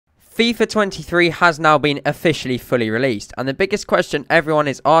FIFA 23 has now been officially fully released, and the biggest question everyone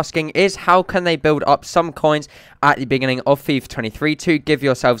is asking is how can they build up some coins at the beginning of FIFA 23 to give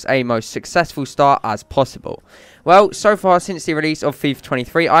yourselves a most successful start as possible. Well, so far since the release of FIFA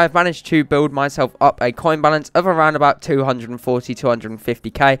 23, I have managed to build myself up a coin balance of around about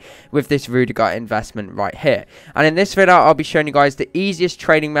 240-250k with this Rudiger investment right here. And in this video, I'll be showing you guys the easiest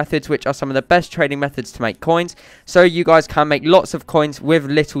trading methods, which are some of the best trading methods to make coins, so you guys can make lots of coins with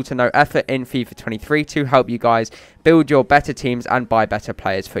little to no effort in FIFA 23 to help you guys build your better teams and buy better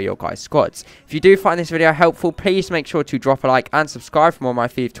players for your guys' squads. If you do find this video helpful, please make sure to drop a like and subscribe for more of my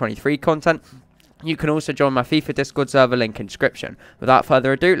FIFA 23 content. You can also join my FIFA Discord server, link in description. Without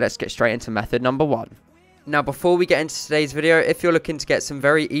further ado, let's get straight into method number 1. Now, before we get into today's video, if you're looking to get some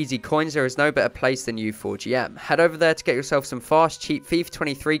very easy coins, there is no better place than U4GM. Head over there to get yourself some fast, cheap FIFA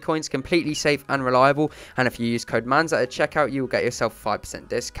 23 coins, completely safe and reliable. And if you use code MANZA at checkout, you will get yourself a 5%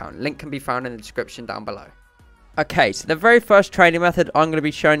 discount. Link can be found in the description down below. Okay, so the very first trading method I'm going to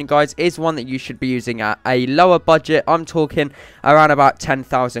be showing you guys is one that you should be using at a lower budget. I'm talking around about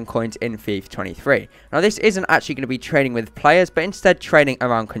 10,000 coins in FIFA 23. Now, this isn't actually going to be trading with players, but instead trading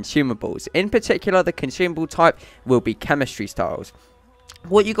around consumables. In particular, the consumable type will be chemistry styles.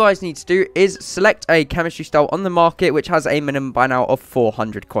 What you guys need to do is select a chemistry style on the market which has a minimum buy now of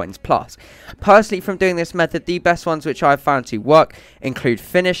 400 coins plus. Personally, from doing this method, the best ones which I've found to work include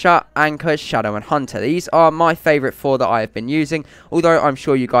Finisher, Anchor, Shadow and Hunter. These are my favourite 4 that I have been using, although I'm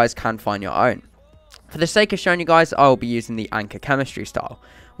sure you guys can find your own. For the sake of showing you guys, I will be using the Anchor chemistry style.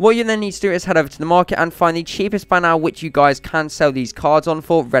 What you then need to do is head over to the market and find the cheapest buy now which you guys can sell these cards on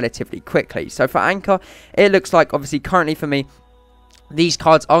for relatively quickly. So for Anchor, it looks like obviously currently for me, these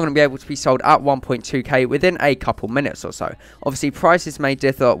cards are going to be able to be sold at 1.2k within a couple minutes or so. Obviously, prices may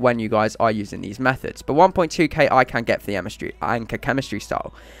differ when you guys are using these methods, but 1.2k I can get for the Anchor chemistry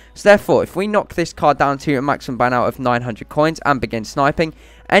style. So therefore, if we knock this card down to a maximum buy now of 900 coins and begin sniping,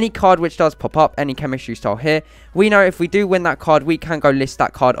 any card which does pop up, any chemistry style here, we know if we do win that card, we can go list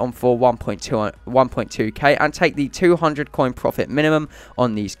that card on for 1.2k and take the 200 coin profit minimum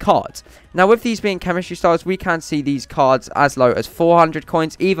on these cards. Now, with these being chemistry styles, we can see these cards as low as 400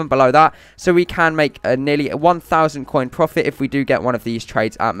 coins, even below that, so we can make nearly a 1,000 coin profit if we do get one of these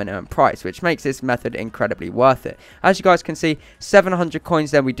trades at minimum price, which makes this method incredibly worth it. As you guys can see, 700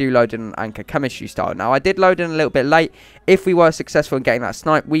 coins, then we do load in an Anchor chemistry style. Now, I did load in a little bit late. If we were successful in getting that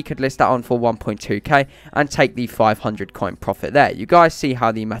snipe, we could list that on for 1.2k and take the 500 coin profit there. You guys see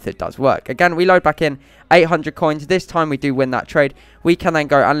how the method does work. Again, we load back in 800 coins. This time we do win that trade. We can then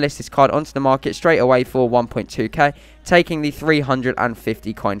go and list this card onto the market straight away for 1.2k, taking the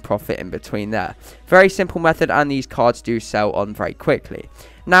 350 coin profit in between there. Very simple method, and these cards do sell on very quickly.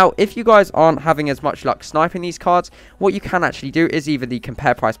 Now, if you guys aren't having as much luck sniping these cards, what you can actually do is either the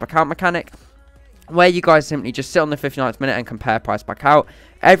compare price back out mechanic, where you guys simply just sit on the 59th minute and compare price back out.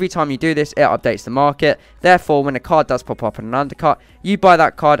 Every time you do this, it updates the market. Therefore, when a card does pop up in an undercut, you buy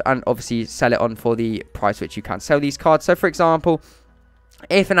that card and obviously sell it on for the price which you can sell these cards. So, for example,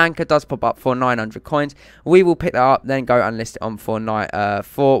 if an Anchor does pop up for 900 coins, we will pick that up, then go and list it on for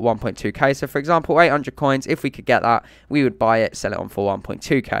 1.2k. So, for example, 800 coins, if we could get that, we would buy it, sell it on for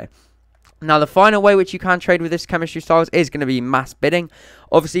 1.2k. Now, the final way which you can trade with this chemistry styles is going to be mass bidding.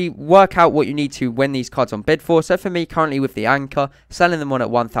 Obviously, work out what you need to win these cards on bid for. So for me, currently with the Anchor, selling them on at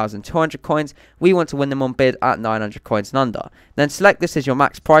 1,200 coins, we want to win them on bid at 900 coins and under. Then select this as your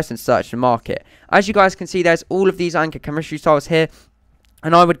max price and search the market. As you guys can see, there's all of these Anchor chemistry styles here.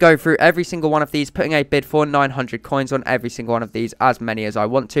 And I would go through every single one of these, putting a bid for 900 coins on every single one of these, as many as I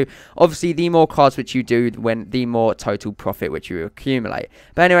want to. Obviously, the more cards which you do win, the more total profit which you accumulate.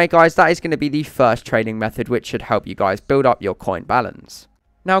 But anyway, guys, that is going to be the first trading method, which should help you guys build up your coin balance.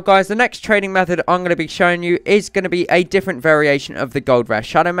 Now, guys, the next trading method I'm going to be showing you is going to be a different variation of the gold rare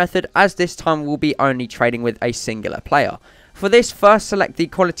shadow method, as this time we'll be only trading with a singular player. For this, first select the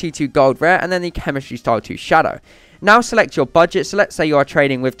quality to gold rare and then the chemistry style to shadow. Now select your budget. So let's say you are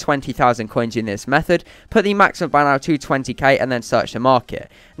trading with 20,000 coins in this method. Put the maximum buy now to 20k and then search the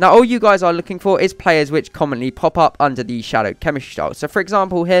market. Now all you guys are looking for is players which commonly pop up under the shadow chemistry style. So for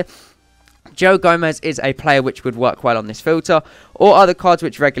example here, Joe Gomez is a player which would work well on this filter, or other cards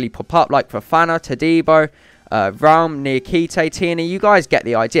which regularly pop up like Fofana, Todibo, Raum, Niakite, Tierney. You guys get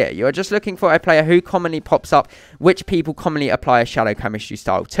the idea. You're just looking for a player who commonly pops up, which people commonly apply a shadow chemistry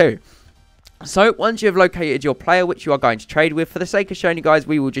style to. So, once you have located your player which you are going to trade with, for the sake of showing you guys,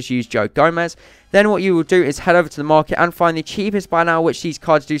 we will just use Joe Gomez. Then what you will do is head over to the market and find the cheapest buy now which these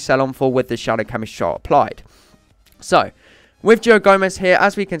cards do sell on for with the shadow chemistry style applied. So, with Joe Gomez here,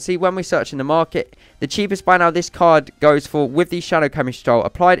 as we can see when we search in the market, The cheapest by now this card goes for, with the shadow chemistry style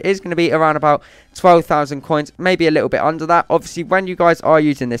applied, is going to be around about 12,000 coins, maybe a little bit under that. Obviously, when you guys are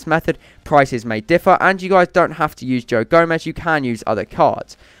using this method, prices may differ, and you guys don't have to use Joe Gomez, you can use other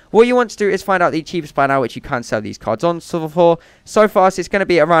cards. What you want to do is find out the cheapest by now which you can sell these cards on for. So fast, it's going to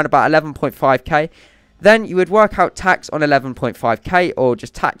be around about 11.5k. Then you would work out tax on 11.5k, or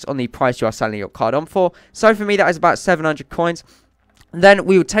just tax on the price you are selling your card on for. So for me, that is about 700 coins. Then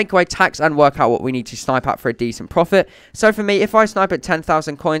we would take away tax and work out what we need to snipe at for a decent profit. So for me, if I snipe at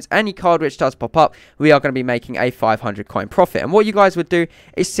 10,000 coins, any card which does pop up, we are going to be making a 500 coin profit. And what you guys would do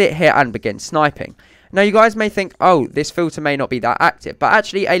is sit here and begin sniping. Now, you guys may think, oh, this filter may not be that active, but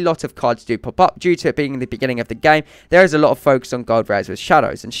actually a lot of cards do pop up due to it being the beginning of the game. There is a lot of focus on gold rares with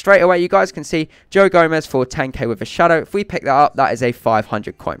shadows, and straight away you guys can see Joe Gomez for 10k with a shadow. If we pick that up, that is a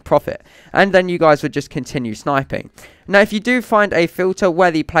 500 coin profit, and then you guys would just continue sniping. Now, if you do find a filter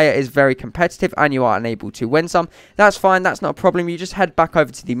where the player is very competitive and you are unable to win some, that's fine, that's not a problem. You just head back over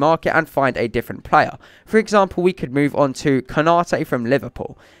to the market and find a different player. For example, we could move on to Konate from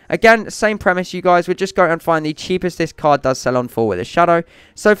Liverpool. Again, same premise, you guys would just go and find the cheapest this card does sell on for with a shadow.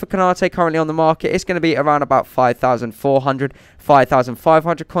 So for Konate, currently on the market, it's going to be around about 5,400,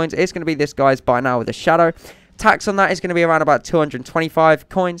 5,500 coins. It's going to be this guy's by now with a shadow. Tax on that is going to be around about 225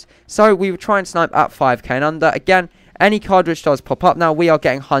 coins. So we would try and snipe at 5k and under. Again, any card which does pop up now, we are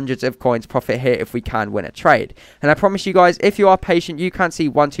getting hundreds of coins profit here if we can win a trade. And I promise you guys, if you are patient, you can see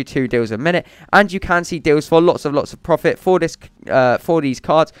 1 to 2 deals a minute, and you can see deals for lots of profit for this for these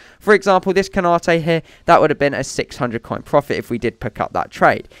cards. For example, this Konate here, that would have been a 600 coin profit if we did pick up that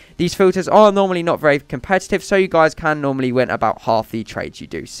trade. These filters are normally not very competitive, so you guys can normally win about half the trades you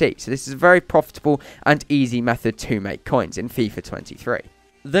do see. So this is a very profitable and easy method to make coins in FIFA 23.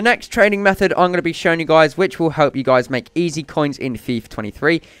 The next trading method I'm going to be showing you guys, which will help you guys make easy coins in FIFA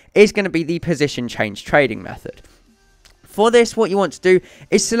 23, is going to be the position change trading method. For this, what you want to do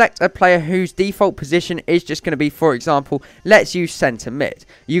is select a player whose default position is just going to be, for example, let's use centre mid.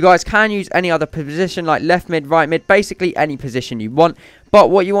 You guys can use any other position like left mid, right mid, basically any position you want. But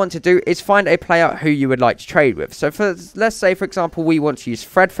what you want to do is find a player who you would like to trade with. So let's say, for example, we want to use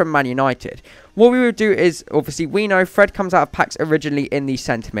Fred from Man United. What we would do is, obviously, we know Fred comes out of packs originally in the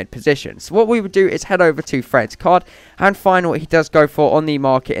centre mid position. So what we would do is head over to Fred's card and find what he does go for on the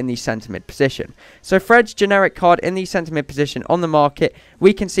market in the centre mid position. So Fred's generic card in the centre mid position on the market,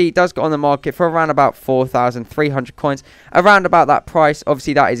 we can see he does go on the market for around about 4,300 coins. Around about that price,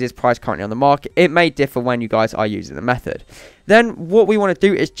 obviously that is his price currently on the market. It may differ when you guys are using the method. Then what we want to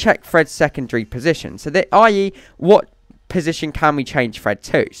do is check Fred's secondary position. So i.e. what position can we change Fred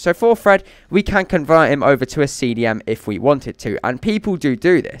to? So for Fred, we can convert him over to a CDM if we wanted to, and people do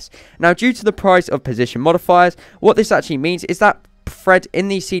this. Now, due to the price of position modifiers, what this actually means is that Fred in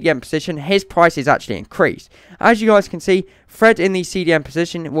the CDM position, his price is actually increased. As you guys can see, Fred in the CDM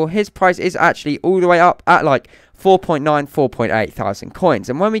position, well, his price is actually all the way up at like 4.9, 4.8 thousand coins.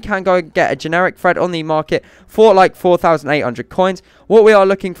 And when we can go and get a generic Fred on the market for like 4,800 coins, what we are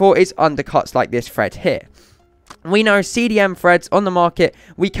looking for is undercuts like this Fred here. We know CDM Freds on the market,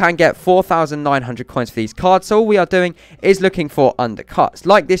 we can get 4,900 coins for these cards. So all we are doing is looking for undercuts,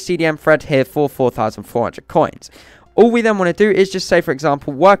 like this CDM Fred here for 4,400 coins. All we then want to do is just say, for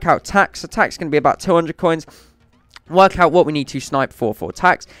example, work out tax. So tax is going to be about 200 coins. Work out what we need to snipe for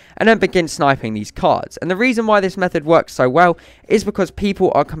tax, and then begin sniping these cards. And the reason why this method works so well is because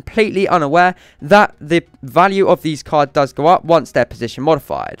people are completely unaware that the value of these cards does go up once they're position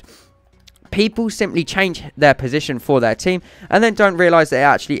modified. People simply change their position for their team and then don't realize that it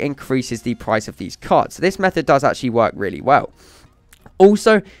actually increases the price of these cards. So this method does actually work really well.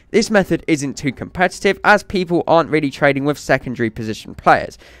 Also, this method isn't too competitive as people aren't really trading with secondary position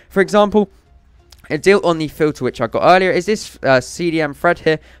players. For example, a deal on the filter which I got earlier is this CDM Fred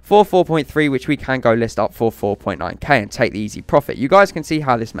here for 4.3, which we can go list up for 4.9k and take the easy profit. You guys can see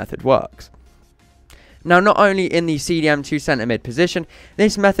how this method works. Now, not only in the CDM to centre mid position,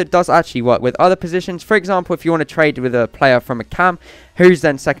 this method does actually work with other positions. For example, if you want to trade with a player from a cam whose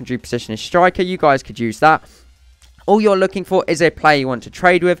then secondary position is striker, you guys could use that. All you're looking for is a player you want to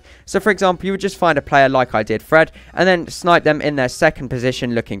trade with. So for example, you would just find a player like I did Fred and then snipe them in their second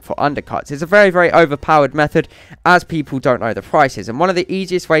position looking for undercuts. It's a very overpowered method as people don't know the prices, and one of the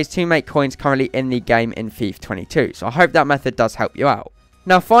easiest ways to make coins currently in the game in FIFA 22. So I hope that method does help you out.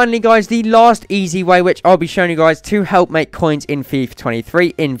 Now finally guys, the last easy way which I'll be showing you guys to help make coins in FIFA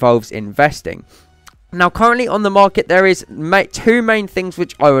 23 involves investing. Now currently on the market there is two main things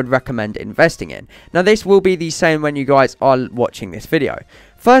which I would recommend investing in. Now this will be the same when you guys are watching this video.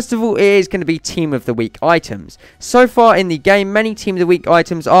 First of all, it is going to be Team of the Week items. So far in the game, many Team of the Week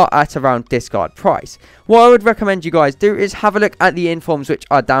items are at around discard price. What I would recommend you guys do is have a look at the informs which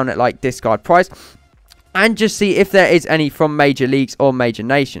are down at like discard price, and just see if there is any from major leagues or major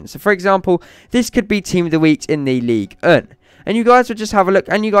nations. So for example, this could be Team of the Week in the League 1. And you guys would just have a look,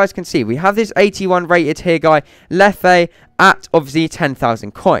 and you guys can see we have this 81 rated here guy, Leffe, at obviously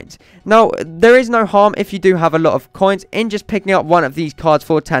 10,000 coins. Now, there is no harm if you do have a lot of coins in just picking up one of these cards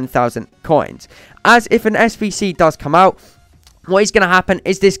for 10,000 coins. As if an SBC does come out, what is going to happen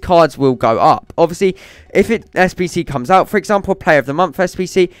is this cards will go up. Obviously, if it SBC comes out, for example, Player of the Month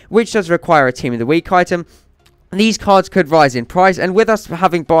SBC, which does require a Team of the Week item, these cards could rise in price, and with us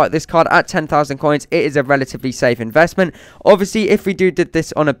having bought this card at 10,000 coins, it is a relatively safe investment. Obviously, if we did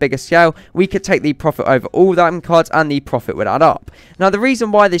this on a bigger scale, we could take the profit over all them cards, and the profit would add up. Now, the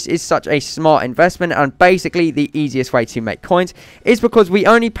reason why this is such a smart investment, and basically the easiest way to make coins, is because we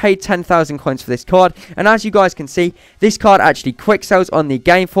only paid 10,000 coins for this card, and as you guys can see, this card actually quick sells on the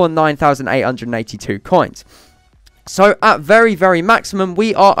game for 9,882 coins. So at very maximum,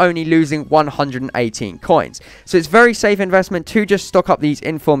 we are only losing 118 coins. So it's very safe investment to just stock up these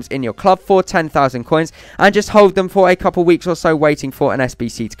informs in your club for 10,000 coins and just hold them for a couple weeks or so, waiting for an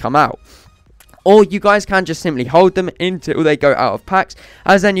SBC to come out. Or you guys can just simply hold them until they go out of packs,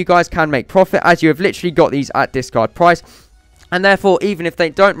 as then you guys can make profit, as you have literally got these at discard price. And therefore, even if they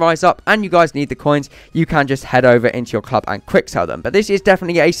don't rise up and you guys need the coins, you can just head over into your club and quick sell them. But this is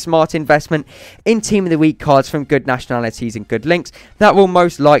definitely a smart investment in Team of the Week cards from good nationalities and good links that will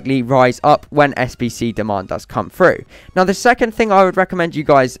most likely rise up when SBC demand does come through. Now, the second thing I would recommend you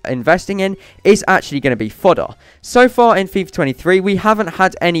guys investing in is actually going to be fodder. So far in FIFA 23, we haven't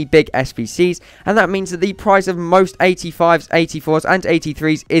had any big SBCs, and that means that the price of most 85s, 84s and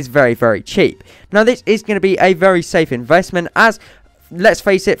 83s is very cheap. Now, this is going to be a very safe investment, as let's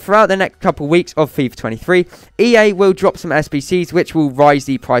face it, throughout the next couple weeks of FIFA 23, EA will drop some SBCs which will rise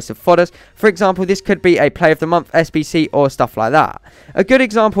the price of fodders. For example, this could be a Player of the Month SBC or stuff like that. A good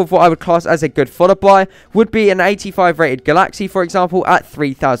example of what I would class as a good fodder buy would be an 85 rated Galaxy, for example, at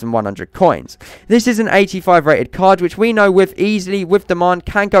 3,100 coins. This is an 85 rated card which we know with demand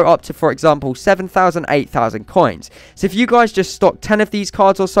can go up to, for example, 7,000, 8,000 coins. So if you guys just stock 10 of these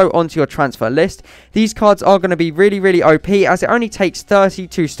cards or so onto your transfer list, these cards are going to be really OP, as it only takes 30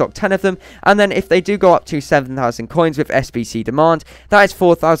 to stock 10 of them, and then if they do go up to 7,000 coins with SBC demand, that is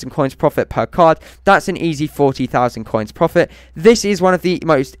 4,000 coins profit per card. That's an easy 40,000 coins profit. This is one of the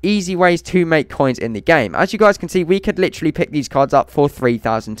most easy ways to make coins in the game. As you guys can see, we could literally pick these cards up for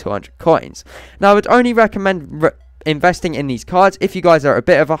 3,200 coins. Now, I would only recommend investing in these cards if you guys are a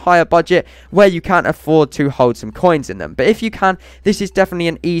bit of a higher budget where you can't afford to hold some coins in them. But if you can, this is definitely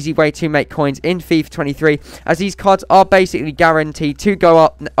an easy way to make coins in FIFA 23, as these cards are basically guaranteed to go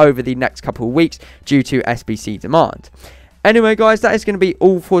up over the next couple of weeks due to SBC demand. Anyway guys, that is going to be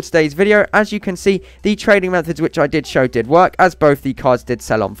all for today's video. As you can see, the trading methods which I did show did work, as both the cards did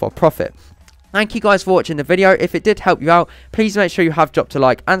sell on for profit. Thank you guys for watching the video. If it did help you out, please make sure you have dropped a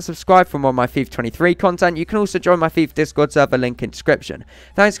like and subscribe for more of my FIFA 23 content. You can also join my FIFA Discord server, link in description.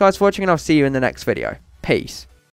 Thanks guys for watching, and I'll see you in the next video. Peace.